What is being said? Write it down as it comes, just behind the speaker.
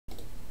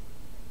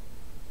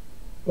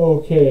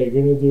Okay,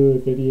 gonna do a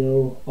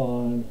video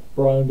on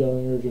Bryan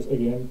Denlinger, just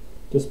again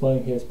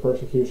displaying his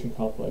persecution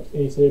complex.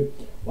 And you say,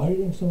 why are you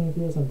doing so many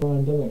videos on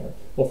Bryan Denlinger?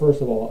 Well,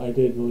 first of all, I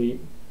did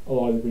delete a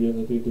lot of the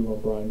videos I did do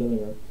on Bryan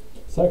Denlinger.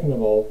 Second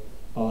of all,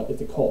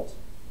 it's a cult,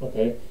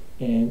 okay?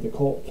 And the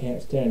cult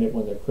can't stand it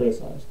when they're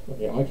criticized.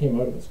 Okay, I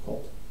came out of this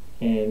cult,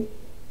 and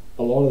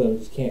a lot of them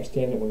just can't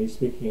stand it when he's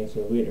speaking against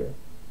their leader.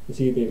 You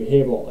see, they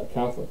behave a lot like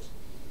Catholics.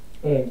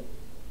 And,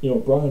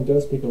 Bryan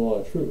does speak a lot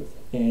of truth,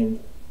 and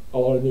a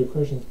lot of new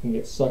Christians can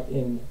get sucked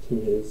into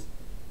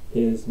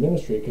his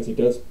ministry because he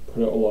does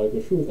put out a lot of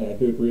good truth, and I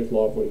do agree with a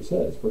lot of what he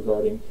says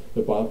regarding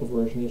the Bible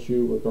version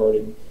issue,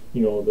 regarding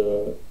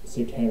the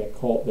satanic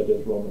cult that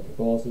is Roman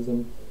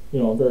Catholicism,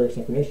 on various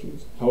different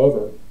issues.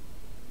 However,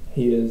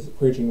 he is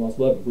preaching lots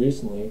of love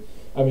recently.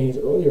 I mean, his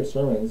earlier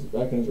sermons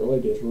back in his early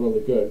days were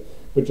really good,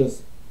 but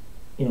just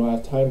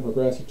as time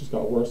progressed, it just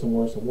got worse and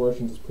worse and worse,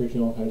 and just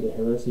preaching all kinds of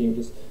heresy and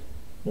just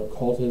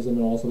cultism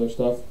and all this other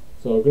stuff.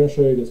 So I'm going to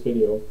show you this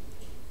video.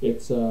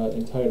 It's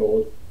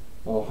entitled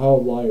 "How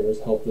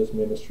Liars Help This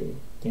Ministry,"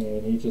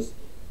 and he's just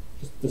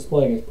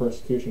displaying his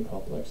persecution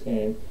complex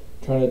and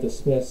trying to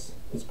dismiss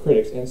his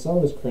critics. And some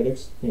of his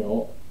critics,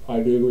 I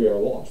do agree are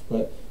lost,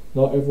 but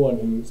not everyone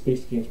who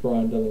speaks against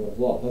Bryan Denlinger is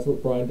lost. That's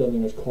what Bryan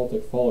Denlinger's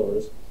cultic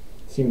followers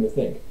seem to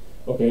think.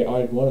 Okay, I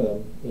had one of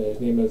them. His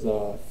name is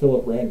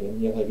Philip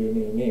Randon. Yes, I do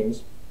name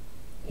names.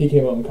 He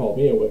came out and called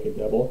me a wicked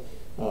devil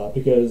not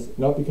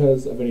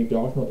because of any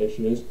doctrinal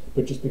issues,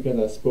 but just because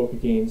I spoke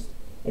against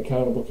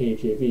accountable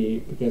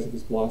KJV because of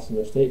his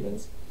blasphemous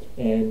statements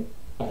and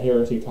a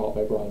heresy taught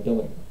by Bryan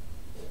Denlinger.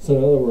 So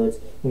in other words,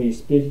 when you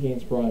speak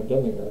against Bryan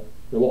Denlinger,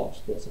 you're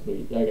lost,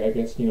 basically. I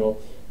guess,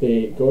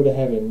 they go to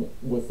heaven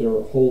with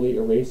their holy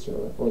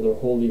eraser or their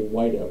holy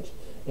whiteout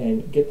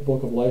and get the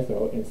book of life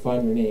out and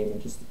find your name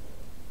and just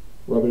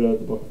rub it out of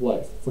the book of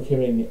life for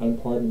committing the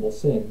unpardonable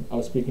sin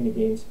of speaking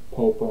against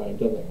Pope Bryan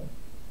Denlinger.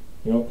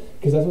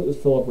 Because that's what this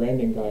Philip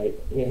Randon guy,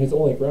 his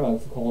only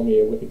grounds for calling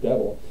me a wicked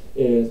devil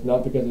is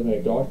not because of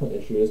any doctrinal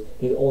issues.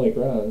 His only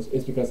grounds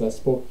is because I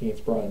spoke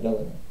against Bryan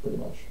Denlinger, pretty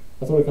much.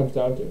 That's what it comes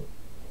down to.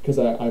 Because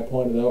I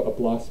pointed out a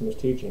blasphemous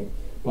teaching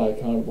by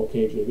accountable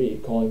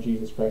KJV, calling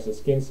Jesus Christ a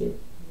skin suit.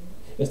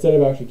 Instead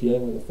of actually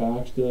dealing with the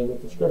facts, dealing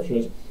with the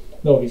scriptures,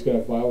 no, he's going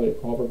to violate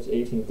Proverbs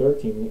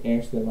 18:13 and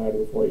answer the matter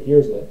before he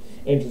hears it,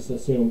 and just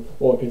assume,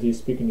 well, because he's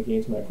speaking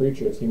against my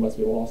preachers, he must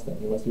be lost then.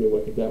 He must be a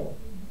wicked devil.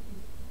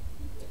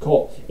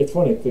 Cult. It's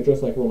funny, they're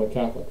just like Roman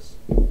Catholics,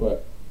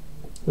 but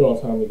we don't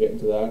have time to get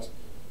into that.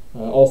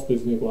 Also,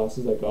 these new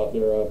glasses I got,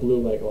 they're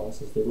blue light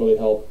glasses. They really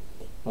help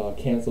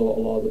cancel a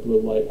lot of the blue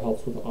light,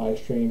 helps with eye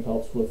strain,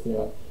 helps with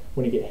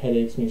when you get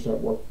headaches when you start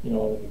work,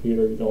 on the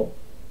computer, you don't,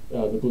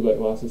 the blue light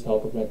glasses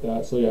help prevent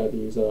that. So yeah,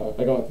 these,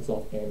 I got these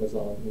off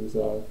Amazon. These,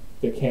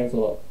 they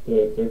cancel out,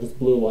 they're just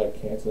blue light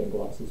canceling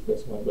glasses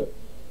basically, but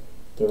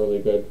they're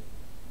really good.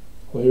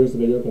 Well, here's the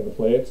video, I'm going to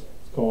play it.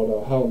 It's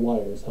called How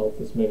Liars Help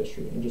This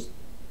Ministry, and just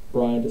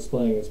Bryan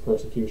displaying his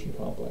persecution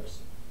complex.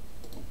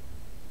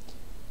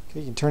 Okay,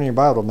 you can turn your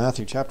Bible to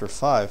Matthew chapter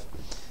 5.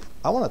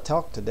 I want to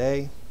talk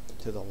today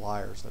to the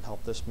liars that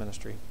help this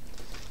ministry.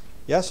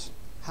 Yes,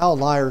 how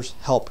liars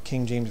help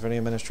King James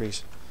Video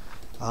Ministries.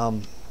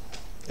 It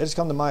has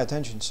come to my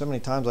attention so many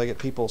times. I get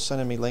people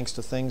sending me links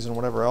to things and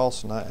whatever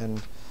else,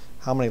 and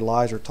how many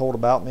lies are told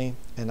about me.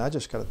 And I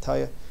just got to tell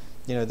you,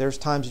 there's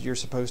times that you're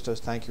supposed to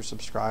thank your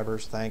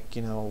subscribers, thank,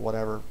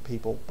 whatever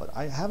people, but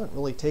I haven't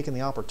really taken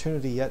the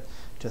opportunity yet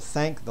to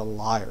thank the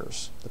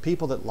liars, the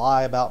people that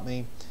lie about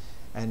me,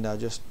 and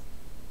just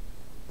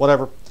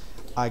whatever.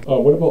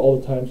 What about all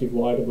the times you've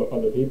lied about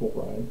other people,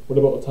 Bryan? What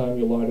about the time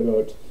you lied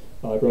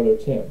about Brother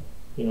Tim?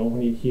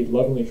 When he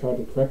lovingly tried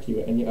to correct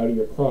you, and out of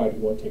your pride, you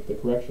won't take the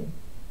correction.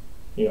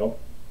 And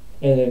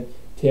then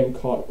Tim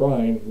caught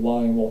Bryan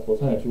lying multiple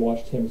times. You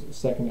watch Tim's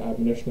second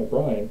admonition of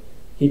Bryan.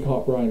 He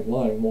caught Bryan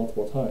lying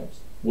multiple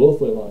times,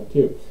 willfully lying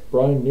too.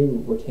 Bryan knew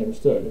where Tim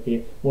stood.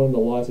 Okay, one of the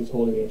lies he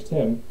told against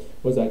Tim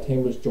was that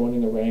Tim was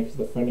joining the ranks of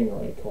the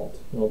Fenningerite cult.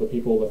 The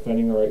people, the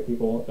Fenningerite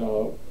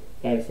people,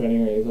 Ed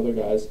Fenninger and these other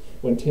guys.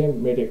 When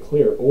Tim made it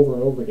clear over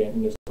and over again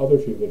in his other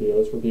two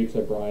videos, rebukes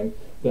at Bryan,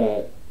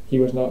 that he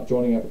was not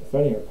joining up with the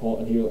Fenninger cult,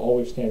 and he'll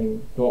always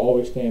stand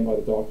by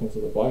the doctrines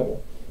of the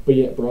Bible. But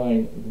yet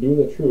Bryan knew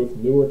the truth,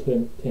 knew where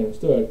Tim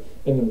stood,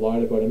 and then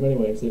lied about him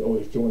anyway and said, oh,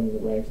 he's joining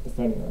the ranks of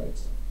the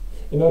Fenningerites.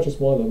 And that's just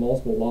one of the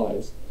multiple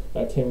lies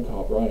that Tim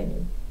caught Bryan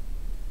in.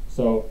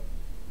 So,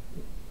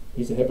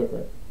 he's a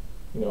hypocrite.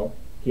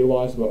 He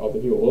lies about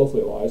other people,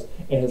 willfully lies,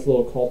 and his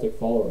little cultic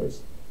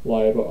followers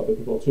lie about other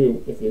people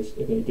too if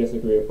they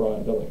disagree with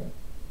Bryan Denlinger.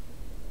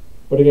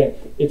 But again,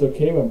 it's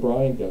okay when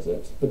Bryan does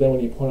it, but then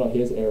when you point out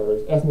his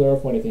errors, that's another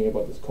funny thing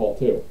about this cult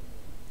too.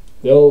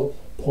 They'll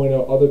point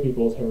out other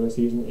people's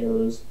heresies and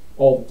errors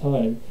all the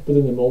time, but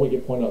then the moment you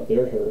point out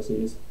their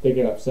heresies, they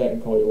get upset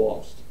and call you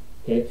lost.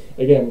 Okay,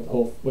 again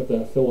with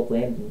the Philip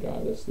Randon guy,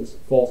 this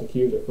false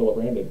accuser, Philip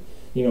Randon.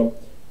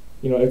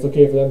 It's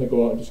okay for them to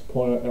go out and just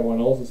point out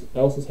everyone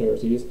else's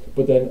heresies,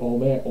 but then oh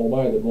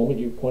my, the moment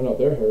you point out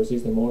their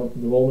heresies, the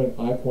moment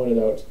I pointed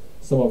out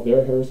some of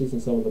their heresies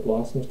and some of the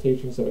blasphemous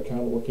teachings of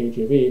accountable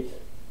KJV,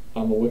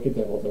 I'm a wicked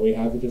devil, then we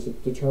have to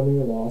just determine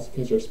your loss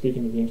because you're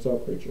speaking against our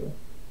preacher.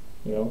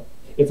 You know,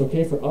 it's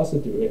okay for us to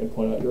do it and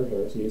point out your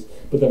heresies,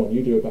 but then when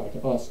you do it back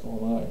to us, oh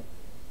my,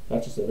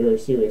 that's just a very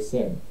serious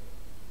sin.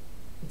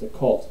 It's a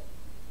cult,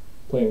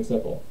 plain and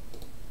simple.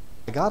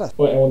 I got it.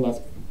 Well, and one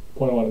last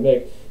point I want to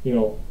make,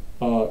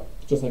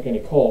 just like any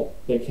cult,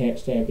 they can't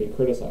stand being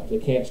criticized. They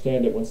can't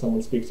stand it when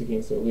someone speaks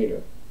against their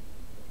leader.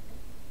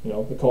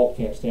 The cult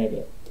can't stand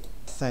it.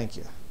 Thank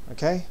you.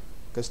 Okay?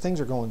 Because things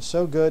are going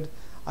so good,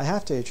 I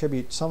have to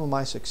attribute some of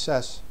my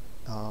success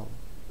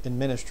in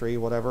ministry,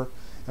 whatever.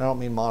 And I don't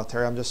mean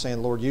monetary. I'm just saying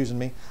the Lord using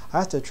me. I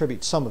have to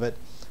attribute some of it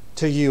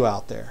to you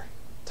out there,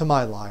 to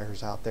my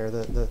liars out there.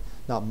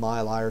 Not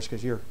my liars,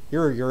 because you're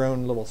your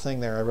own little thing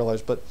there, I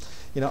realize. But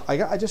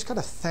I just got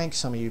to thank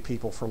some of you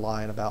people for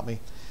lying about me.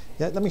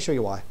 Yeah, let me show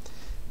you why.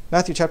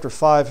 Matthew chapter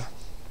 5,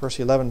 verse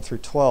 11 through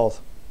 12.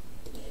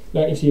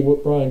 Now, you see,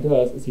 what Bryan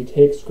does is he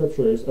takes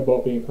scriptures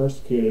about being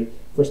persecuted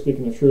for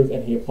speaking the truth,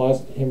 and he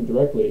applies it to him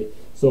directly.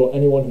 So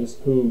anyone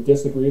who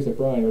disagrees with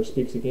Bryan or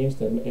speaks against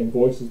him and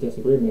voices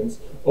disagreements,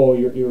 oh,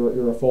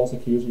 you're a false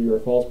accuser, you're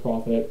a false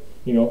prophet.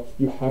 You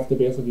have to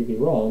basically be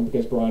wrong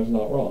because Bryan's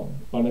not wrong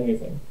on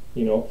anything.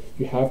 You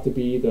have to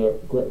be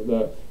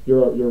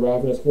you're a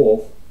ravenous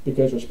wolf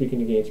because you're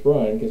speaking against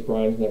Bryan because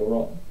Bryan's never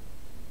wrong.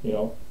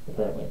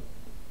 Apparently.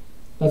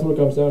 That's what it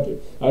comes down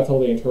to. That's how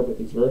they interpret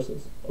these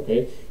verses.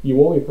 Okay? You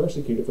will be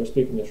persecuted for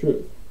speaking the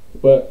truth.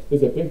 But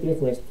there's a big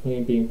difference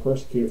between being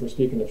persecuted for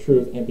speaking the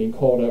truth and being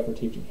called out for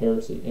teaching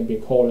heresy and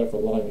being called out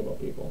for lying about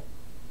people.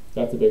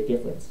 That's a big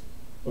difference.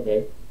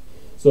 Okay?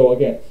 So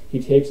again,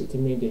 he takes it to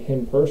mean to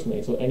him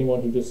personally. So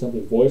anyone who just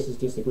simply voices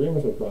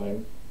disagreements with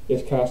Bryan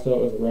is cast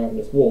out as a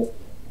ravenous wolf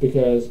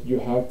because you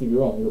have to be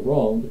wrong. You're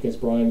wrong because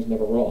Bryan's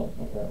never wrong,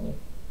 apparently.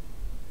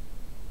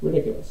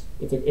 Ridiculous.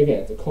 It's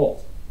a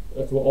cult.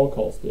 That's what all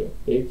cults do.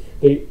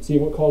 They see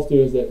what cults do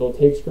is that they'll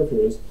take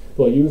scriptures,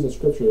 they'll use the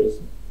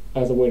scriptures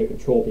as a way to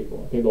control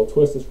people. Okay, they'll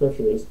twist the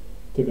scriptures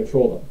to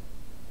control them.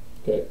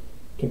 Okay,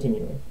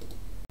 continuing.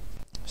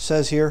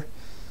 Says here,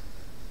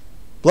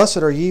 blessed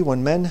are ye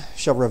when men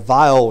shall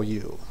revile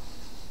you.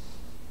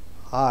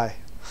 Aye.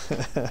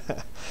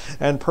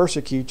 And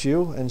persecute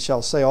you, and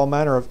shall say all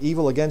manner of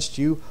evil against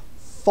you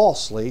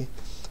falsely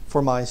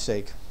for my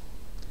sake.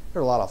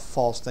 There are a lot of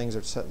false things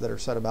that are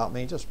said about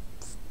me, just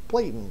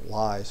blatant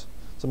lies.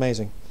 It's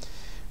amazing.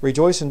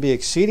 Rejoice and be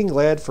exceeding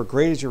glad, for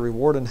great is your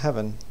reward in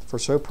heaven, for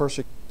so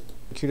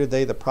persecuted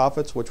they the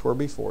prophets which were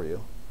before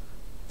you.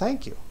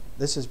 Thank you.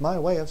 This is my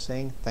way of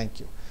saying thank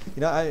you.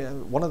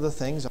 One of the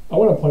things I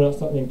want to point out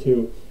something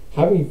too.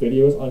 Having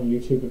videos on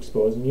YouTube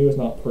exposing you is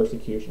not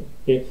persecution.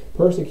 Okay?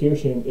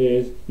 Persecution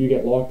is you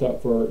get locked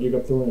up you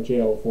get thrown in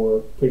jail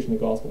for preaching the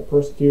gospel.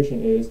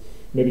 Persecution is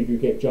maybe you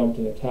get jumped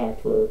and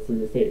attacked for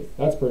your faith.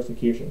 That's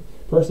persecution.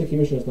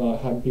 Persecution is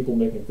not having people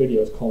making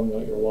videos calling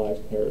out your lies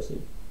and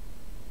heresy.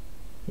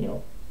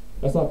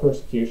 That's not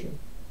persecution.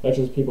 That's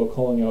just people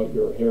calling out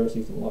your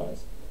heresies and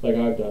lies, like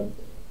I've done.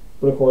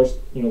 But of course,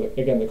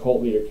 again, the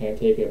cult leader can't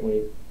take it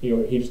when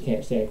he just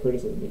can't stand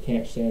criticism. He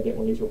can't stand it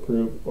when he's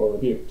reproved or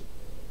rebuked.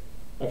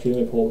 Actually,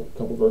 let me pull a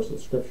couple verses of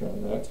scripture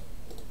on that.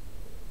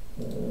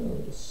 Let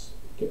me just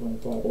get my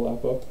Bible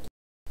app up.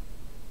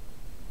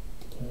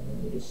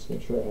 Let me just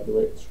make sure I have the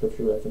right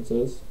scripture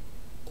references.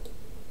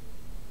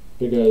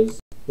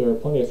 Because there are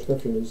plenty of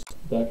scriptures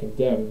that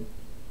condemn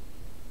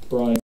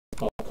Bryan's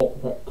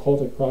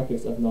cultic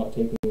practice of not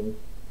taking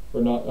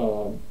or not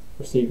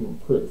receiving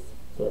proof.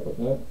 Sorry about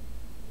that.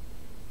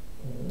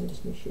 Let me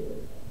just make sure.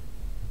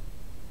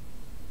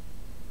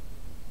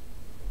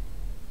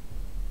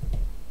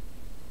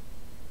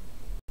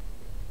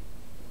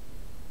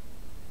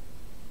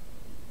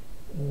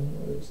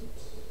 Where is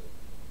it?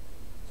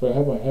 So I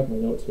have my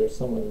notes here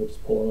somewhere. Let me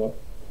just pull them up.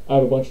 I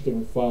have a bunch of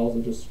different files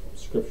of just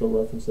scriptural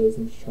references.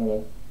 I'm just trying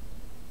to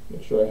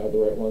make sure I have the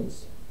right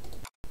ones.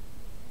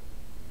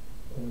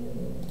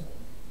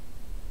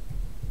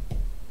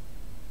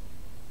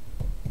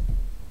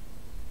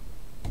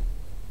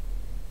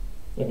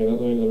 Okay,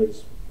 let me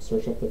just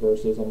search up the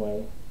verses on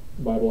my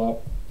Bible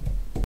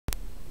app.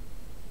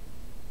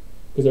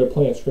 Because there are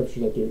plenty of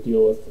scriptures that do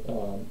deal with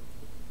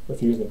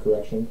refusing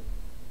correction.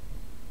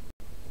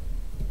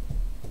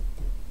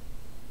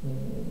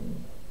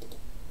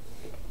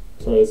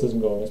 Sorry, this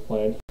isn't going as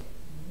planned.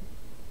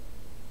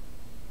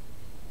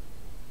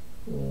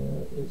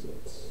 Where is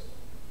it?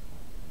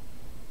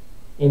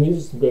 And these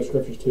are some good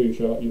scriptures too. You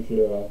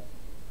should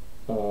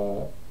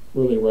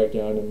really write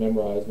down and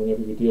memorize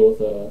whenever you deal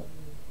with a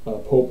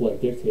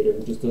pope-like dictator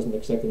who just doesn't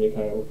accept any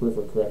kind of reproof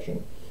or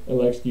correction and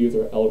likes to use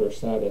their elder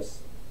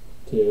status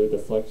to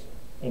deflect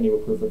any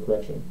reproof or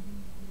correction.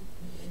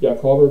 Yeah,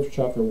 Proverbs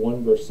chapter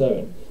 1, verse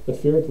 7. The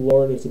fear of the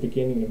Lord is the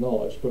beginning of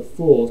knowledge, but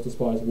fools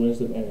despise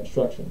wisdom and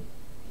instruction.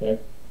 Okay?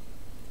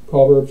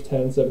 Proverbs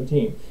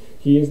 10:17.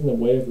 He is in the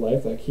way of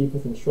life that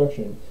keepeth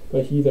instruction,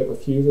 but he that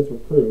refuseth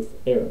reproof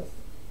erreth.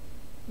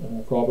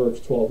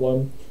 Proverbs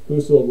 12:1.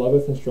 Whoso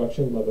loveth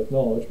instruction loveth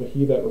knowledge, but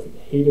he that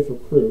hateth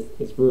reproof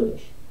is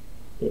brutish.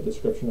 Good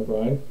description of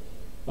Bryan.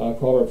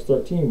 Proverbs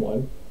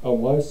 13:1, a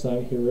wise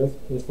son heareth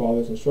his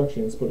father's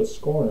instructions, but a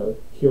scorner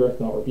heareth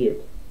not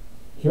rebuke.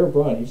 Here,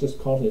 Bryan, he's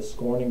just constantly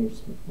scorning and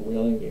just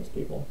railing against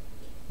people.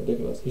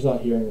 Ridiculous. He's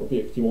not hearing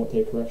rebuke. He won't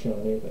take correction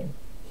on anything.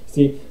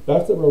 See,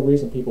 that's the real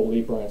reason people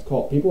leave Bryan's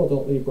cult. People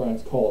don't leave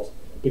Bryan's cult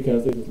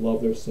because they just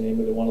love their sin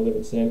or they want to live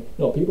in sin.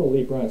 No, people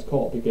leave Bryan's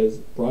cult because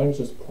Bryan's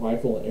just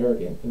prideful and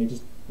arrogant, and he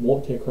just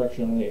won't take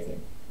correction on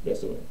anything,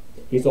 basically.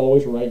 He's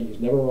always right, he's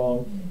never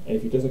wrong, and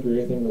if you disagree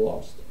with him, you're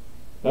lost.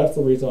 That's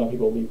the reason why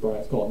people leave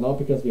Bryan's cult. Not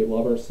because we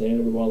love our sin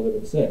and we want to live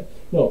in sin.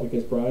 No,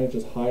 because Bryan is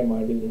just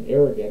high-minded and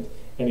arrogant,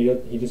 and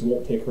he just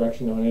won't take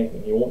correction on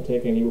anything. He won't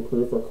take any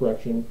reproof or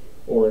correction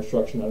or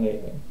instruction on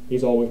anything.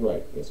 He's always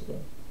right, basically.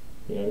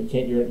 You know,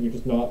 you're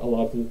just not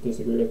allowed to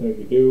disagree with him. If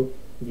you do,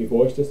 if you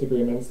voice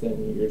disagreements,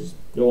 then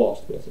you're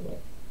lost, basically.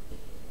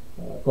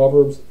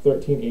 Proverbs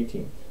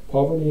 13:18.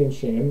 Poverty and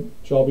shame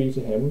shall be to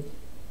him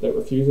that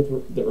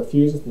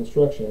refuseth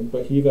instruction,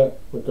 but he that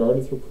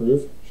regardeth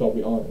reproof shall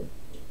be honored.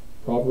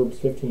 Proverbs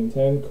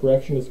 15:10.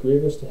 Correction is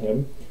grievous to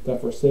him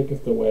that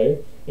forsaketh the way,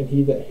 and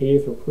he that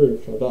hateth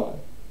reproof shall die.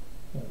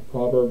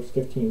 Proverbs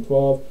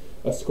 15:12.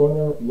 A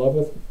scorner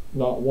loveth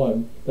not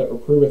one that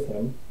reproveth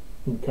him.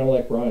 Kind of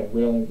like Bryan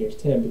railing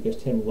against Tim,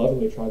 because Tim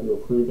lovingly tried to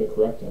reprove and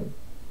correct him.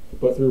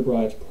 But through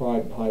Bryan's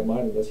pride and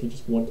high-mindedness, he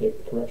just won't take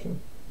the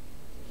correction.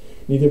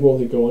 Neither will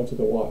he go unto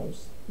the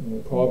wise.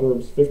 In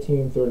Proverbs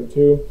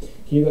 15:32,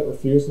 he that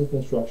refuseth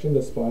instruction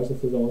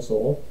despiseth his own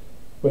soul,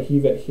 but he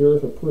that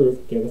heareth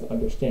reproof giveth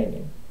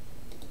understanding.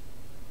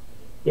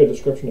 Good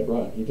description of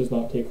Bryan. He does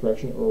not take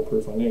correction or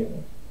reproof on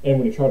anything. And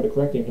when you try to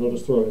correct him, he'll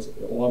just throw his,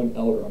 well, I'm an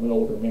elder, I'm an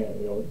older man,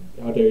 you know,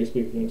 how dare you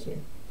speak against me.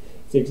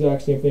 It's the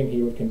exact same thing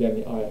he would condemn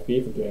the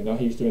IFB for doing. Now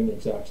he's doing the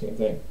exact same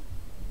thing.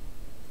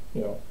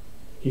 You know,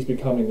 he's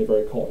becoming the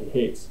very cult he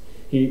hates.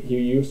 He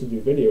used to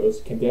do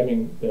videos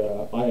condemning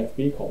the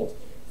IFB cult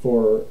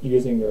for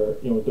using their,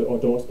 you know,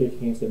 don't speak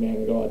against the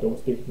man of God, don't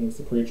speak against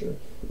the preacher.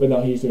 But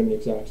now he's doing the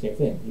exact same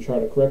thing. You try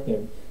to correct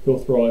him, he'll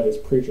throw out his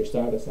preacher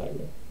status at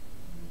you.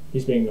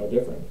 He's being no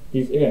different.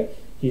 He's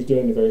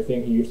doing the very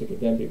thing he used to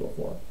condemn people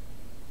for.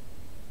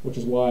 Which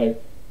is why,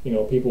 you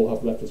know, people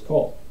have left his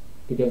cult.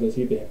 Because they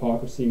see the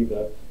hypocrisy,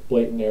 the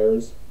blatant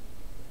errors.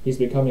 He's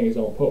becoming his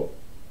own pope.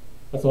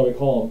 That's why we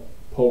call him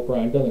Pope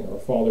Bryan Denlinger, or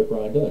Father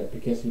Bryan Denlinger,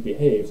 because he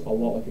behaves a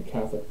lot like a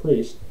Catholic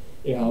priest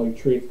in how he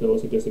treats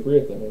those who disagree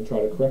with him and try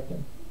to correct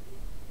them.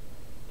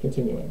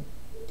 Continuing.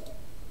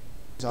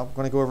 I'm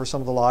going to go over some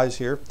of the lies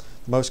here,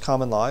 the most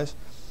common lies,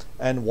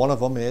 and one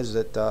of them is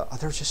that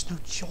there's just no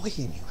joy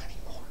in you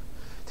anymore.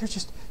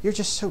 You're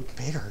just so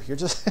bitter. You're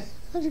just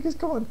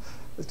going,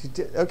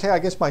 okay, I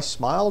guess my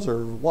smiles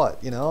or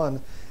what, you know,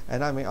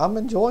 and I mean, I'm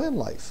enjoying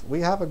life.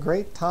 We have a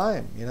great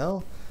time, you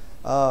know.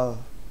 I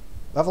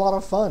have a lot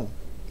of fun.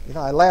 You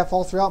know, I laugh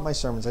all throughout my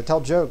sermons. I tell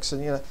jokes,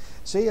 and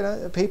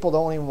people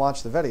don't even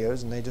watch the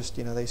videos, and they just,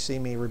 you know, they see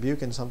me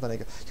rebuking something. They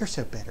go, "You're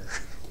so bitter."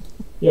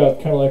 Yeah,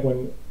 it's kind of like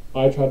when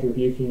I tried to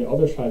rebuke you, and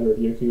others tried to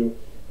rebuke you,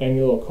 and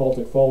your little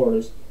cultic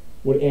followers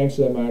would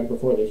answer that matter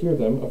before they hear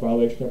them, a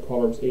violation of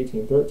Proverbs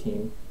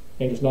 18:13,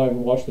 and just not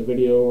even watch the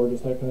video or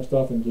just that kind of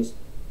stuff, and just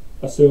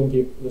assume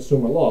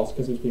we're lost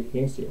because they speak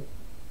against you.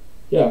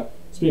 Yeah,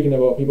 speaking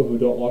about people who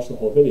don't watch the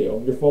whole video,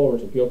 your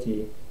followers are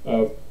guilty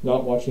of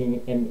not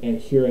watching and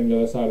hearing the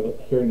other side of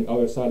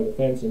the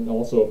fence, and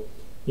also,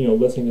 you know,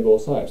 listening to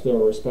both sides. They're a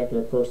respecter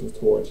of persons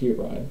towards you,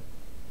 Bryan.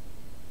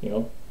 You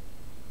know,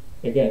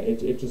 again,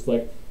 it's just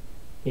like,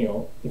 you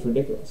know, it's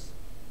ridiculous.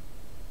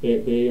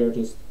 They're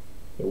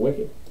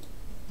wicked.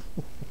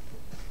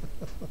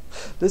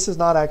 This is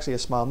not actually a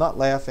smile. I'm not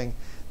laughing.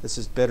 This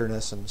is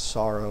bitterness and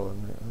sorrow.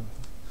 And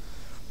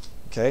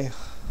okay,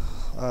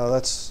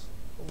 that's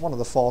one of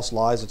the false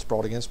lies that's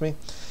brought against me.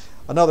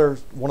 Another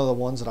one of the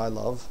ones that I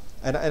love,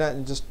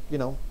 and just, you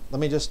know, let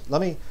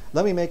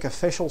me make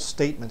official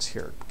statements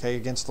here, okay,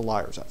 against the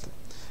liars out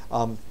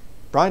there.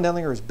 Bryan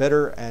Denlinger is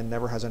bitter and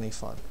never has any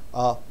fun.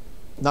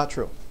 Not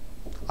true.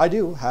 I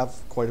do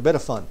have quite a bit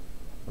of fun.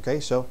 Okay,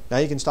 so now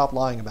you can stop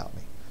lying about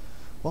me.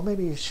 Well,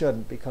 maybe you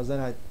shouldn't, because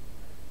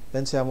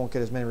then say I won't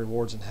get as many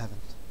rewards in heaven.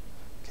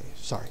 Okay,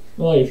 sorry.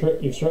 Well,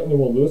 you certainly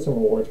will lose some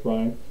rewards,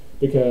 Bryan,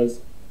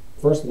 because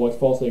first of all, it's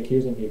falsely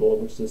accusing people,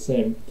 which is a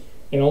sin,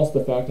 and also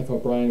the fact of how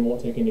Bryan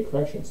won't take any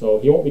correction. So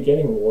he won't be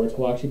getting rewards,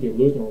 he'll actually be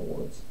losing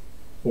rewards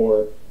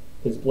for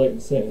his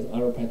blatant sin, his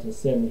unrepentant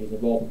sin that he's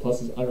involved in, plus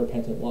his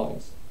unrepentant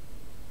lies.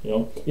 You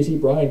know, you see,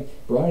 Bryan,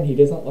 he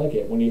does not like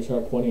it when you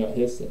start pointing out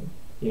his sin.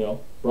 You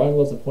know, Bryan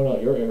loves to point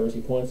out your errors.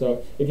 He points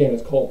out, again,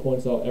 his cult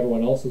points out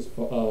everyone else's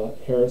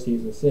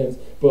heresies and sins,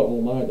 but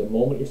oh my, the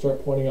moment you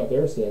start pointing out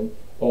their sin,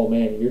 oh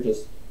man,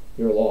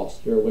 you're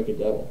lost. You're a wicked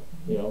devil,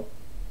 you know.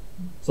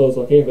 So it's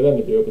okay for them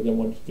to do it, but then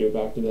once you do it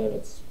back to them,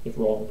 it's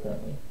wrong,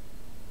 apparently.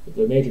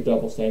 The major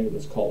double standard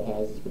this cult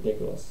has is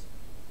ridiculous.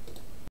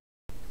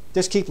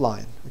 Just keep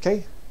lying,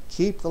 okay?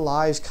 Keep the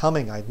lies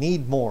coming. I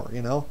need more,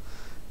 you know,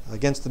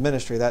 against the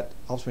ministry. That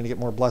helps me to get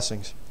more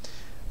blessings.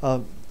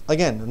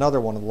 Again, another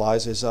one of the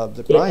lies is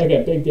that Bryan...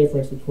 Again, big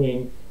difference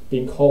between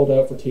being called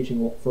out for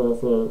teaching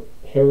for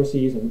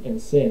heresies and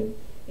sin,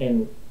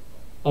 and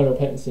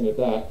unrepentant sin at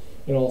that,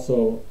 and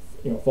also,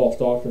 false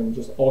doctrine,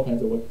 just all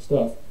kinds of wicked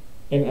stuff,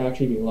 and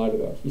actually being lied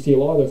about. You see, a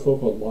lot of the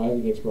so-called lies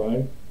against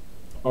Bryan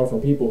are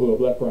from people who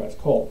have left Bryan's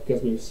cult,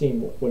 because we've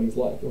seen what he's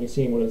like, and we've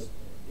seen what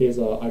his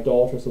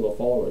idolatrous little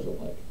followers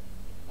are like,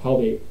 how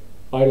they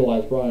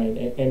idolize Bryan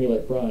and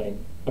emulate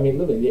Bryan. I mean,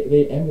 literally,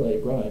 they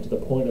emulate Bryan to the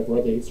point of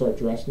where they start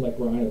dressing like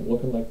Bryan and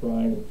looking like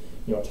Bryan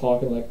and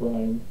talking like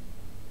Bryan.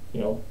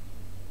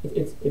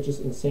 It's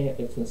just insane.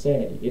 It's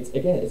insanity. It's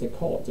a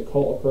cult. It's a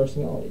cult of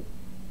personality.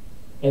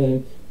 And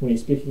then when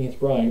he's speaking against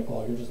Bryan,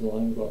 oh, you're just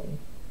lying about me.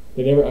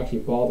 They never actually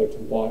bother to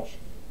watch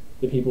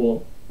the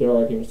people, their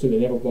arguments too. They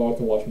never bother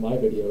to watch my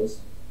videos.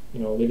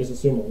 They just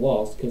assume I'm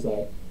lost because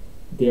I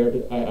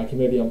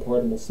committed the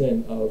unpardonable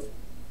sin of,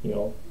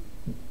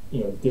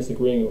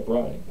 disagreeing with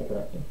Bryan.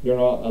 Apparently, you're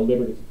not at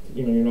liberty.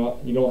 You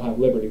don't have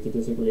liberty to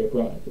disagree with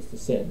Bryan. It's the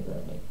sin,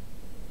 apparently.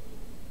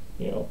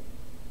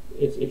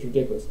 It's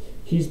ridiculous.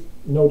 He's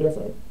no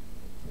different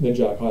than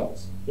Jack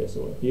Hyles,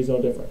 basically. He's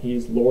no different.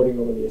 He's lording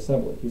over the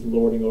assembly. He's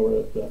lording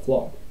over the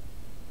flock,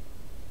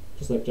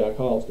 just like Jack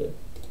Hyles did.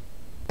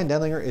 Bryan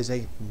Denlinger is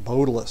a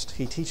modalist.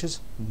 He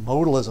teaches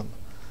modalism.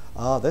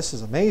 This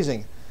is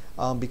amazing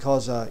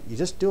because you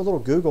just do a little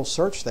Google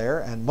search there,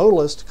 and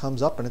modalist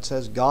comes up, and it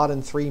says God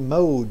in 3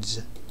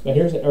 modes. Now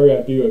here's an area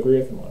I do agree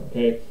with him on.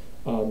 Okay,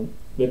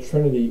 the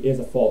Trinity is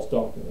a false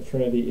doctrine. The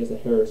Trinity is a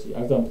heresy.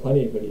 I've done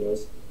plenty of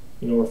videos,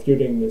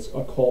 refuting this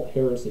occult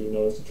heresy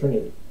known as the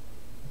Trinity.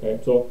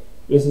 Okay, so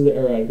this is the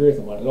area I agree with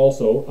him on. And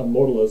also,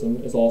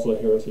 modalism is also a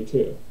heresy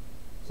too.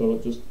 So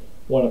just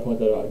want to point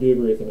that out. I do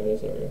agree with him in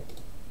this area.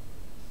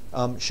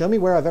 Show me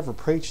where I've ever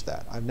preached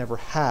that. I've never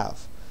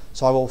have.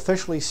 So I will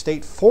officially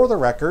state for the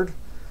record,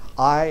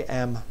 I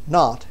am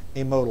not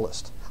a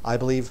modalist. I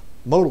believe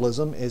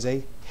modalism is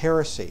a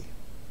heresy.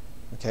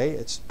 Okay,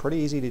 it's pretty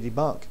easy to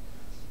debunk,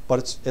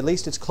 but at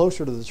least it's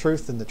closer to the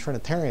truth than the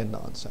Trinitarian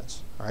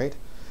nonsense. All right,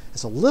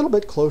 it's a little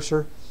bit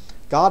closer.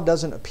 God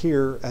doesn't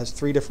appear as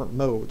 3 different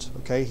modes.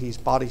 Okay, he's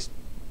body,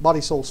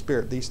 soul,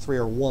 spirit. These 3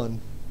 are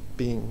one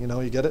being.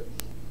 You get it.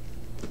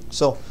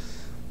 So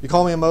you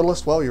call me a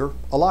modalist? Well, you're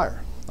a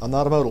liar. I'm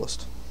not a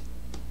modalist.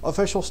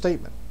 Official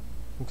statement.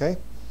 Okay.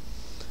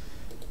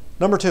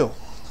 Number 2,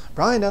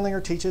 Bryan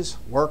Denlinger teaches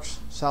works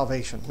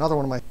salvation. Another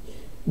one of my.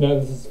 Now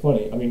this is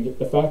funny. I mean,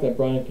 the fact that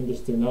Bryan can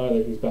just deny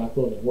that he's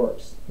backloading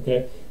works.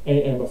 Okay,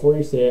 and before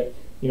you say it,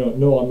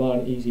 no, I'm not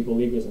an easy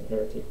believism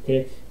heretic.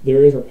 Okay,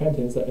 there is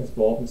repentance that is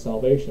involved in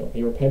salvation.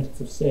 Okay, repentance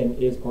of sin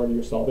is part of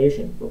your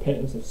salvation.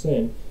 Repentance of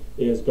sin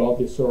is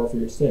godly sorrow for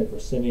your sin, for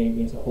sinning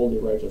against a holy,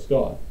 righteous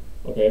God.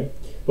 Okay,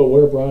 but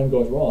where Bryan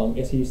goes wrong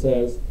is he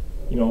says,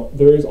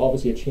 there is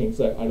obviously a change.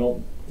 Like, I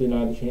don't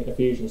deny the change.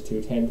 Ephesians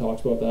 2:10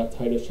 talks about that.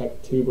 Titus chapter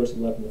 2 verse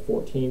 11 to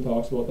 14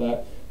 talks about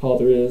that. How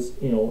there is,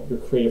 you're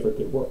created for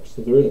good works.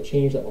 So there is a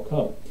change that will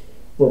come.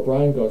 Where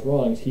Bryan goes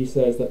wrong is he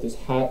says that there's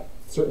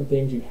certain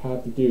things you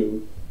have to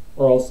do,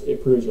 or else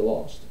it proves you're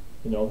lost.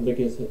 Like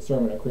his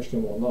sermon, A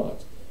Christian Will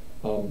Not.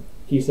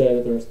 He said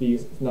that there's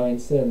these 9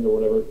 sins, or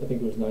whatever, I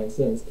think it was 9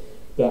 sins,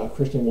 that a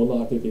Christian will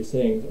not do these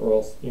things, or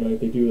else, if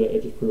they do that,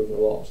 it just proves they're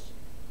lost.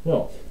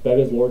 No, that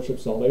is lordship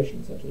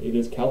salvation, essentially. It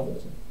is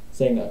Calvinism.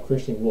 Saying that a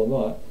Christian will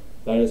not,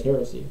 that is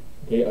heresy.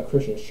 Okay, a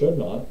Christian should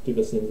not do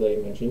the sins that he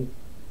mentioned,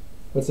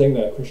 but saying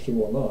that a Christian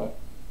will not,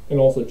 and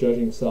also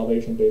judging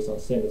salvation based on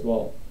sin as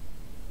well,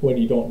 when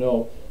you don't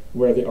know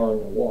where they are in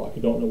their walk,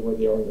 you don't know where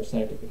they are in their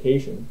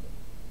sanctification,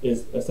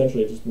 is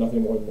essentially just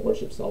nothing more than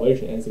lordship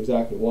salvation. And it's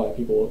exactly why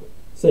people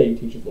say he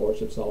teaches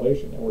lordship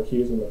salvation, and we're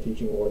accusing him of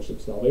teaching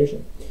lordship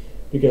salvation,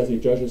 because he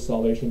judges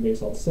salvation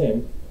based on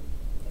sin,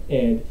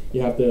 and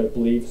you have to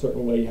believe a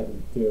certain way, you have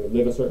to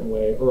live a certain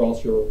way, or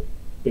else you've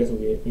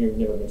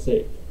never been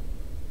saved.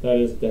 That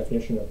is the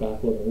definition of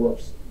backloading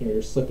works.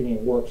 You're slipping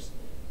in works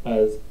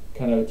as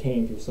kind of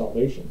attaining to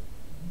salvation.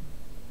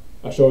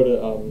 I have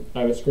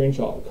a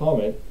screenshot of a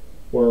comment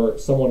where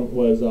someone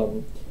was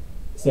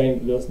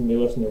saying they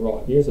listen to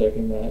rock music,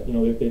 and that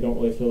they don't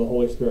really feel the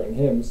Holy Spirit in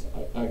hymns.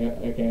 I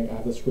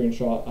have the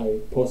screenshot. I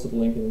posted the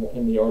link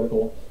in the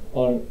article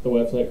on the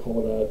website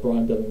called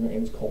Bryan Denlinger,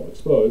 and it's called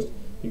Exposed.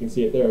 You can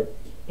see it there.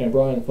 And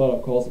Bryan flat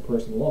out calls the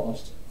person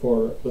lost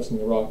for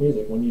listening to rock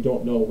music when you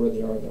don't know where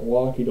they are in their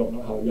walk, you don't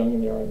know how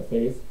young they are in the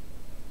faith.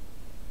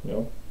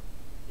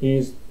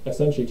 He's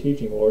essentially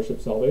teaching lordship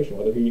salvation,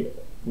 whether he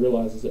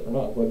realizes it or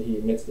not, whether he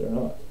admits it or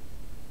not.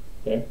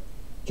 Okay?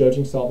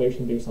 Judging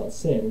salvation based on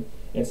sin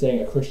and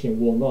saying a Christian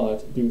will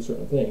not do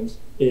certain things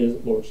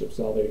is lordship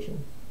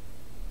salvation.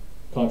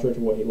 Contrary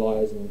to what he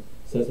lies and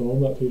says, well,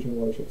 I'm not teaching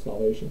lordship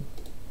salvation.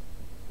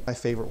 My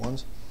favorite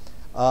ones.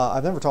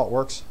 I've never taught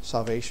works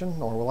salvation,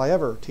 nor will I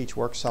ever teach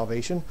works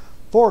salvation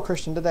for a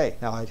Christian today.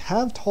 Now, I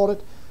have taught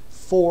it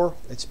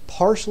it's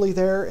partially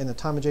there in the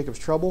time of Jacob's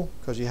trouble,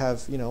 because you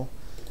have,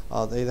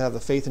 they have the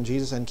faith in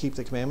Jesus and keep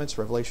the commandments,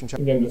 Revelation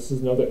chapter. Again, this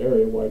is another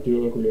area where I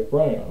do agree with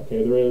Bryan.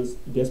 Okay, there is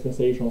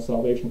dispensational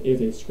salvation is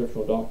a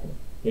scriptural doctrine.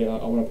 Okay,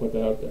 I want to put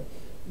that out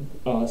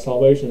there.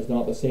 Salvation is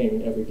not the same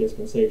in every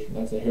dispensation.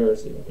 That's a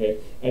heresy. Okay,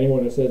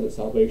 anyone who says that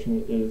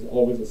salvation is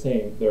always the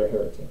same, they're a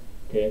heretic.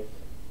 Okay,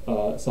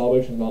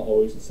 salvation is not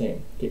always the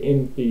same. Okay,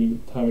 in the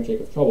time of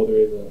Jacob's trouble, there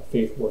is a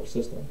faith work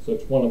system. So I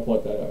just want to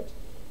point that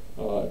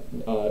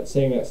out.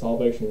 Saying that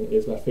salvation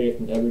is by faith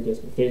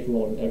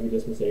alone in every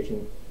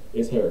dispensation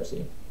is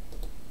heresy.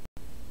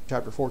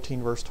 Chapter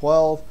 14, verse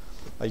 12.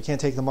 You can't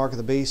take the mark of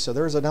the beast. So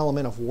there's an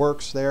element of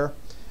works there.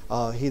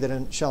 He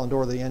that shall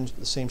endure the end,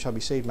 the same shall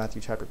be saved.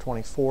 Matthew chapter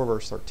 24,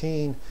 verse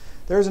 13.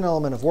 There's an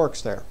element of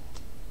works there.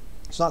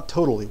 It's not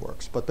totally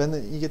works. But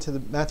then you get to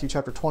Matthew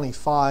chapter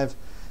 25,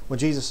 when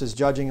Jesus is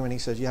judging him and he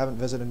says, you haven't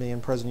visited me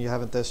in prison, you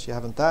haven't this, you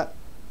haven't that.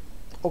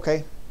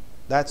 Okay,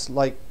 that's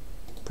like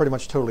pretty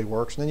much totally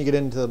works. And then you get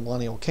into the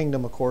millennial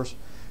kingdom, of course.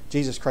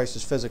 Jesus Christ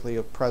is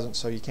physically present,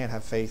 so you can't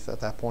have faith at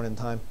that point in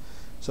time.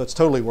 So it's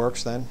totally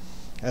works then.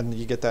 And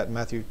you get that in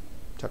Matthew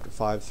chapter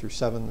 5 through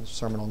 7, the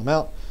Sermon on the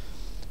Mount.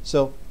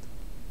 So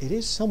it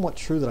is somewhat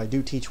true that I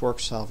do teach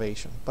works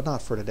salvation, but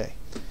not for today.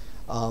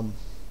 And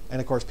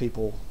of course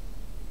people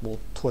will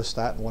twist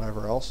that and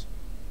whatever else,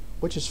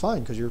 which is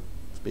fine because you're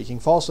speaking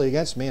falsely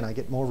against me and I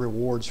get more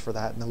rewards for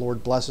that and the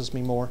Lord blesses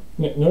me more.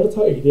 Notice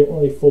how he didn't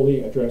really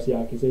fully address the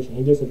accusation.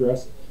 He just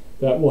addressed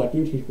that, well, I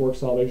do teach works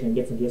salvation in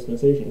different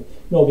dispensations.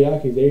 No, the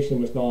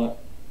accusation was not,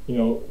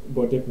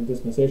 about different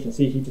dispensations.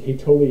 See, he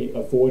totally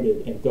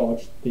avoided and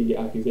dodged the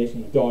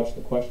accusation. He dodged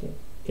the question.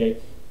 Okay,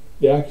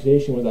 the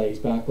accusation was that he's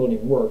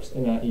backloading works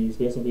and that he's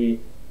basically,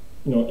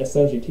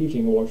 essentially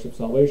teaching the works of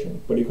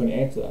salvation. But he couldn't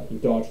answer that. He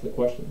dodged the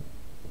question.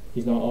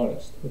 He's not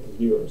honest with his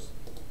viewers.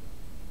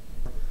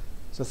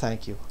 So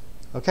thank you.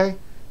 Okay,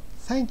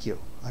 thank you.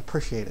 I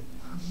appreciate it.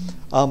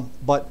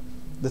 But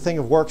the thing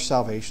of works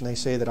salvation, they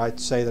say that I'd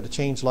say that a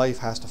changed life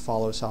has to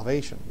follow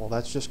salvation. Well,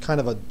 that's just kind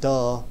of a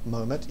duh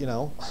moment,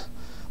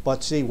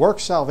 But see,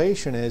 works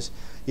salvation is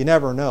you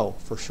never know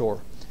for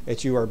sure.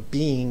 It's you are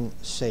being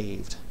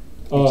saved.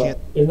 Isn't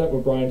that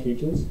what Bryan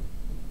teaches?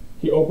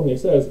 He openly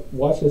says,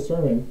 watch his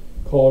sermon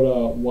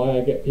called Why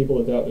I Get People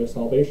to Doubt Their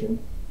Salvation.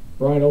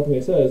 Bryan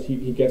openly says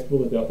he gets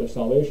people to doubt their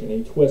salvation,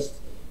 and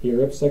he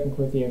rips 2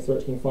 Corinthians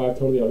 13:5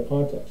 totally out of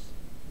context.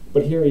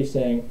 But here he's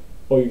saying,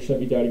 oh, you shouldn't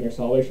be doubting your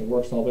salvation.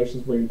 Works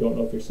salvation is where you don't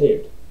know if you're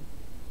saved.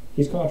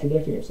 He's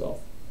contradicting himself.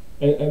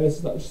 And this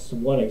is not just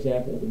one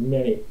example, but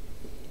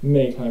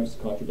many times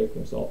he's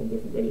contradicting himself in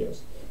different videos.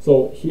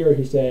 So here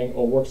he's saying,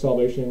 oh, works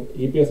salvation,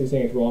 he's basically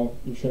saying it's wrong,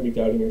 you shouldn't be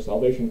doubting your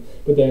salvation.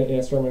 But then in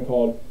a sermon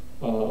called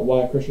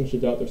Why Christians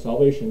Should Doubt Their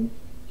Salvation,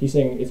 he's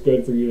saying it's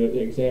good for you to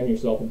examine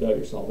yourself and doubt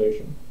your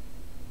salvation.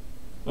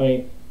 I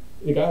mean,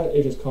 the guy,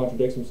 it just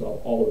contradicts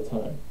himself all the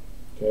time.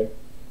 Okay?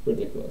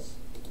 Ridiculous.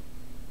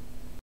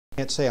 I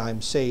can't say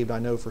I'm saved, I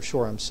know for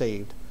sure I'm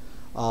saved.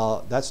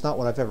 That's not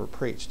what I've ever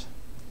preached.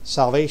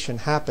 Salvation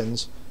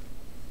happens,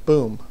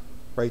 boom,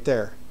 right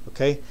there.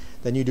 Okay?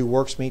 Then you do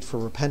works meet for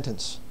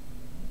repentance.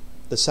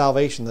 The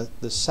salvation,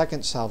 the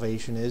second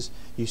salvation is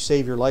you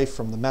save your life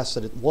from the mess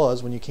that it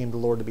was when you came to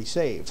the Lord to be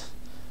saved.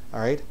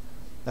 Alright?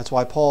 That's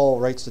why Paul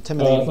writes to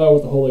Timothy. I thought it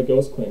was the Holy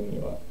Ghost cleaning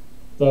you up.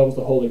 I thought it was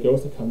the Holy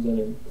Ghost that comes in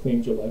and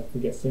cleans your life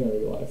and gets sin out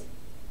of your life.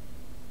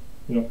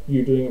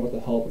 You're doing it with the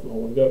help of the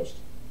Holy Ghost.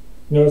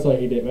 Notice how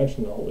he didn't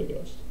mention the Holy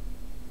Ghost.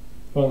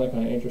 I found that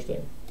kind of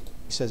interesting.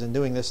 He says, in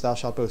doing this thou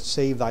shalt both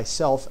save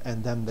thyself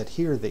and them that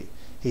hear thee.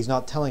 He's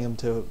not telling him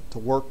to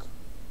work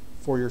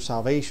for your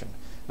salvation.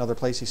 Another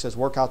place he says,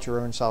 work out your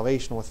own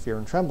salvation with fear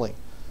and trembling.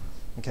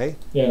 Okay?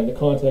 Yeah, in the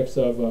context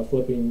of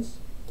Philippians,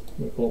 let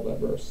me pull up that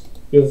verse.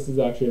 This is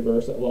actually a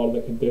verse that a lot of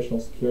the conditional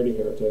security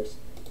heretics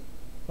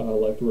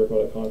like to work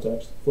out of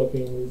context.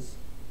 Philippians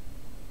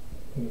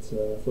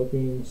 2:12.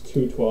 Philippians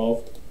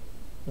 2:12.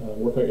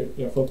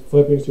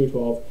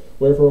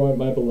 Wherefore,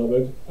 my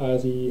beloved,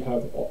 as ye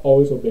have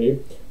always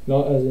obeyed,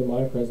 not as in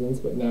my presence,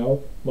 but now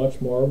much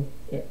more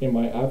in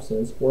my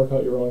absence, work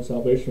out your own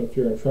salvation with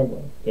fear and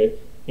trembling. Okay,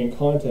 in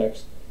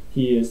context,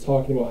 he is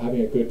talking about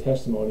having a good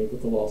testimony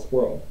with the lost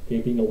world.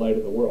 Okay, being the light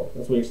of the world.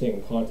 That's what he's saying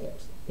in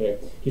context. Okay,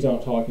 he's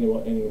not talking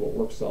about anything about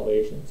works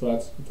salvation. So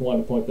that's I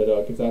wanted to point that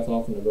out because that's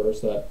often the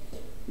verse that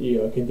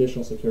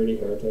conditional security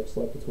heretics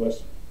like to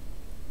twist.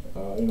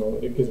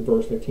 Because in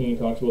verse 15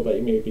 talks about that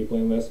you may be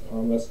blameless,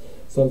 harmless,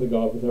 sons of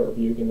God without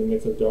rebuke in the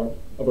midst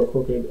of a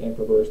crooked and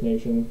perverse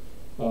nation,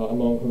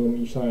 among whom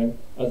you shine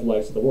as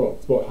lights of the world.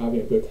 It's about having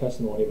a good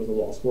testimony with the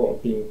lost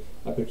world, being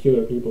a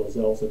peculiar people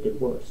zealous of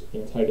good works.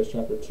 In Titus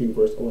chapter 2,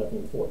 verse 11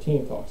 and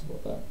 14 talks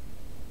about that.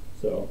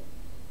 So,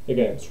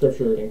 again,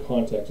 scripture in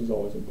context is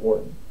always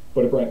important.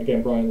 But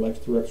Bryan likes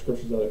to rip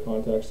scriptures out of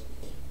context.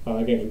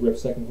 Again, he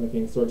ripped 2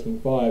 Corinthians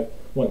 13:5,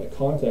 when the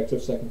context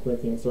of 2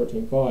 Corinthians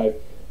 13:5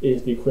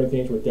 is the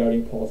Corinthians were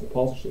doubting Paul's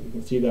apostleship. You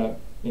can see that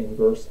in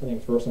verse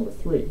number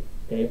 3.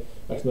 Okay?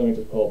 Actually, let me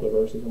just pull up the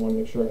verses. I want to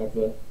make sure I have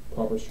the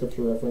proper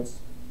scripture reference.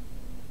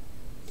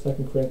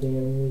 2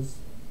 Corinthians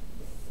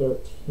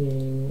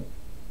 13,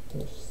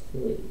 verse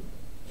 3.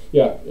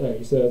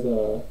 He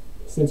says,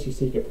 since you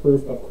seek a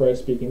proof of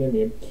Christ speaking in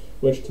me,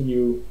 which to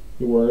you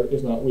your word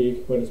is not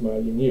weak, but is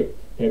mighty in you.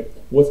 Okay,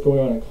 what's going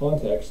on in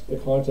context? The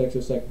context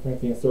of 2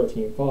 Corinthians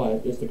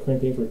 13:5 is the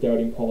Corinthians were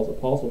doubting Paul's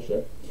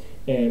apostleship,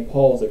 and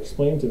Paul has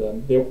explained to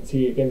them, they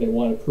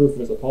wanted proof of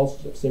his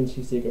apostleship. Since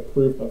you seek a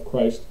proof of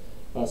Christ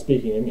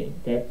speaking to me.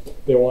 Okay,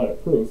 they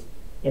wanted proof,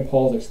 and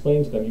Paul's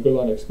explained to them. He goes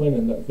on to explain to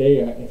them that they,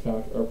 in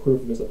fact, are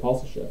proof of his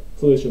apostleship.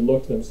 So they should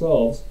look to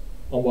themselves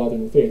on why they're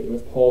in the faith. It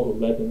was Paul who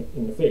led them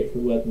in the faith,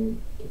 who led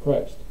them to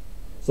Christ.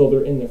 So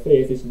they're in the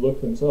faith. They should look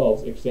to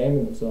themselves,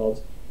 examine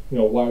themselves.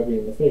 Why are we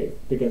in the faith?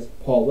 Because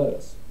Paul led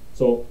us.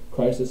 So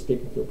Christ is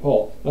speaking through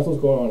Paul. That's what's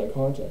going on in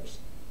context.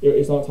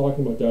 It's not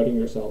talking about doubting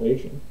your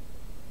salvation.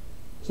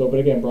 So, but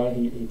again,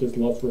 Bryan, he just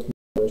loves ripping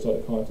the verse out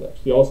of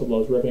context. He also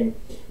loves ripping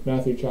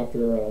Matthew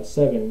chapter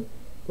 7,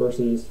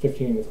 verses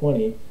 15 to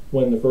 20,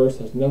 when the verse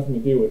has nothing to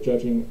do with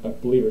judging a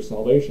believer's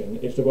salvation.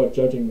 It's about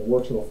judging the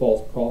works of a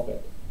false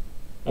prophet.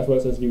 That's why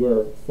it says beware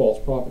of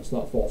false prophets,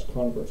 not false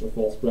converts or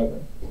false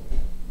brethren.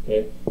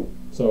 Okay?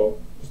 So,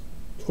 just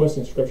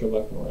twisting scripture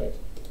left and right.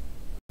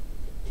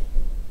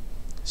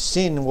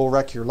 Sin will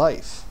wreck your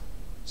life.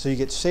 So you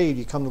get saved,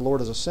 you come to the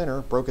Lord as a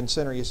sinner, broken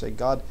sinner, you say,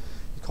 God,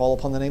 you call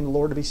upon the name of the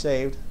Lord to be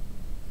saved.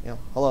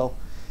 Hello.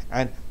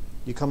 And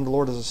you come to the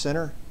Lord as a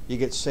sinner, you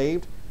get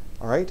saved,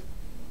 all right?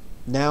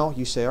 Now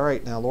you say, all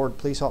right, now Lord,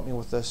 please help me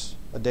with this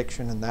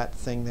addiction and that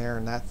thing there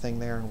and that thing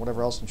there and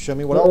whatever else, and show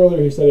me what else.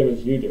 Earlier he said it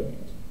was you doing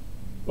it.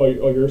 Oh,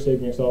 you're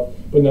saving yourself,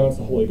 but now it's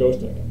the Holy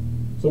Ghost doing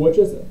it. So which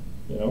is it?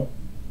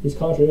 He's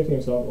contradicting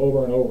himself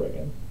over and over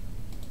again.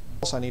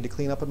 I need to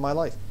clean up in my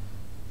life.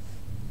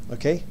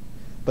 Okay?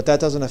 But that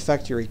doesn't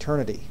affect your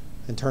eternity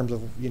in terms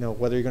of,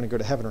 whether you're going to go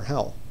to heaven or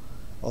hell.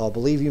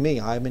 Believe you me,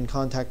 I'm in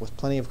contact with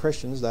plenty of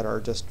Christians that are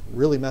just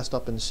really messed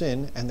up in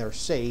sin, and they're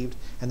saved,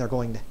 and they're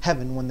going to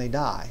heaven when they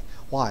die.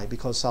 Why?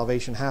 Because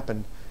salvation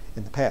happened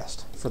in the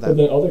past for them. But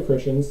then other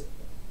Christians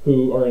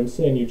who are in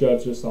sin, you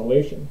judge their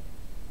salvation.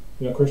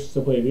 Christians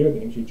who play video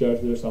games, you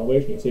judge their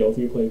salvation. You say, if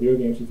you play video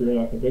games, if you're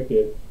not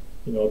convicted,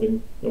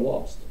 then you're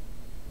lost.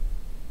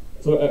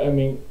 So, I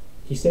mean,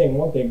 he's saying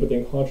one thing, but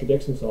then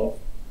contradicts himself,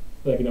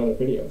 like in other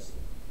videos.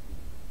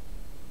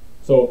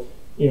 So,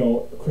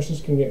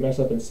 Christians can get messed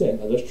up in sin.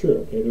 Now, that's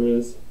true. Okay, there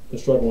is the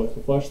struggle with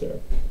the flesh there.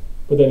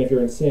 But then if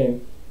you're in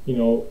sin,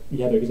 you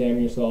have to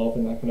examine yourself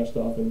and that kind of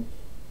stuff. And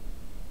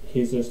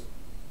he's just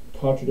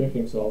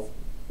contradicting himself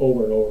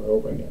over and over and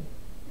over again.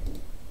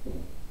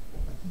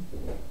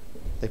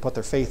 They put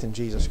their faith in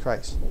Jesus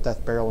Christ,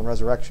 death, burial, and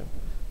resurrection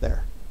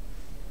there.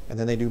 And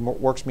then they do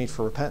works meet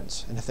for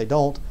repentance. And if they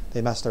don't,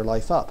 they mess their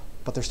life up.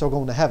 But they're still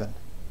going to heaven.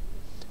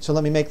 So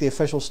let me make the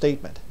official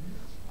statement.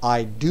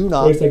 I do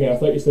not... Wait a second, I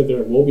thought you said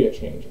there will be a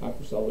change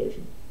after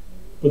salvation.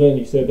 But then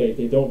you said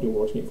they don't do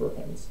works meet for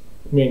repentance,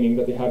 meaning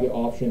that they have the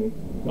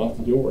option not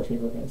to do works meet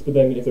for repentance. But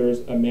then if there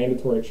is a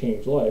mandatory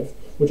changed life,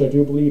 which I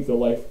do believe your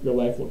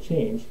life will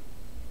change,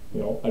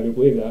 I do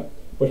believe that,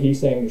 but he's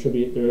saying he's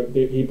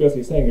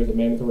basically saying there's a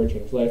mandatory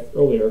changed life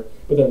earlier,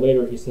 but then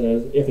later he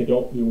says if they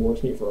don't do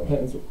works meet for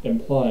repentance,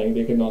 implying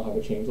they could not have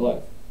a changed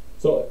life.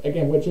 So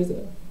again, which is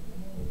it?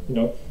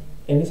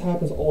 And this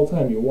happens all the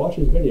time. You watch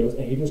his videos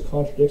and he just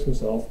contradicts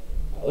himself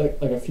like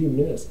a few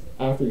minutes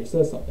after he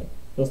says something.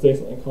 He'll say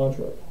something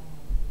contrary.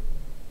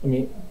 I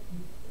mean,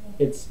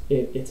 it's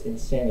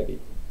insanity.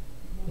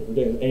 It's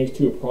ridiculous. And he's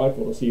too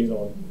prideful to see his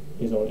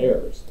own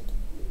errors.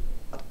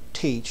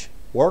 Teach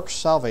works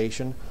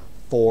salvation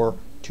for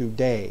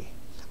today.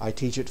 I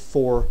teach it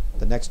for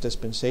the next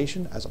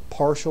dispensation as a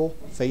partial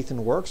faith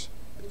in works.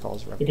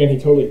 Because again, he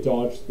totally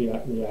dodged the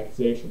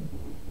accusation.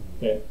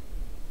 Okay.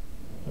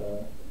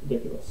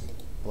 Ridiculous.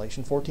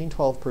 Revelation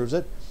 14:12 proves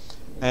it.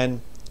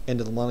 And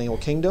into the millennial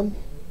kingdom,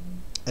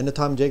 in the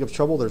time of Jacob's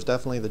trouble, there's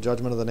definitely the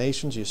judgment of the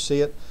nations. You see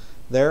it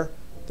there.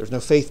 There's no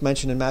faith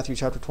mentioned in Matthew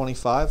chapter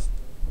 25.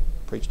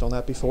 Preached on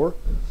that before.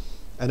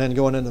 And then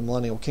going into the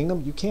millennial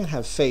kingdom, you can't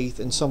have faith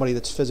in somebody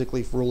that's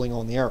physically ruling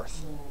on the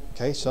earth.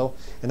 Okay, so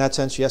in that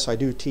sense, yes, I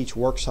do teach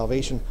work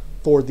salvation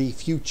for the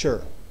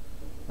future.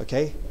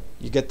 Okay,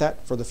 you get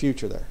that? For the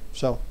future there.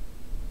 So,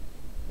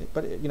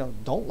 but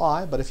don't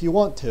lie. But if you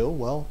want to,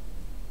 well,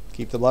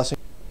 keep the blessings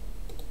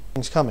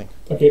coming.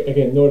 Okay,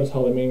 again, notice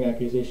how the main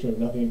accusation has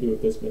nothing to do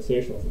with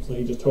dispensationalism. So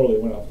he just totally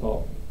went off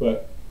topic.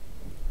 But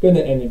in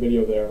the end of the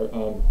video there,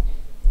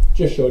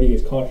 just showed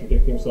he's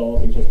contradicting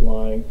himself. He's just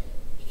lying.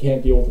 He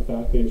can't deal with the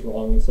fact that he's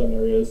wrong in some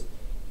areas.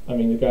 I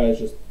mean, the guy's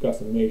just got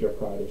some major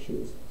pride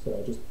issues.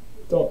 So just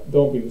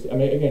don't be deceived. I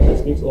mean, again, he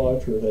speaks a lot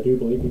of truth. I do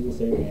believe he's a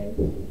saved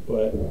man,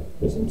 but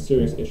there's some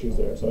serious issues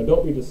there. So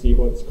don't be deceived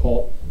by this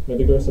cult. May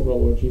the grace of our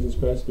Lord Jesus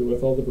Christ be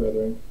with all the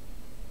brethren.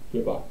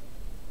 Goodbye.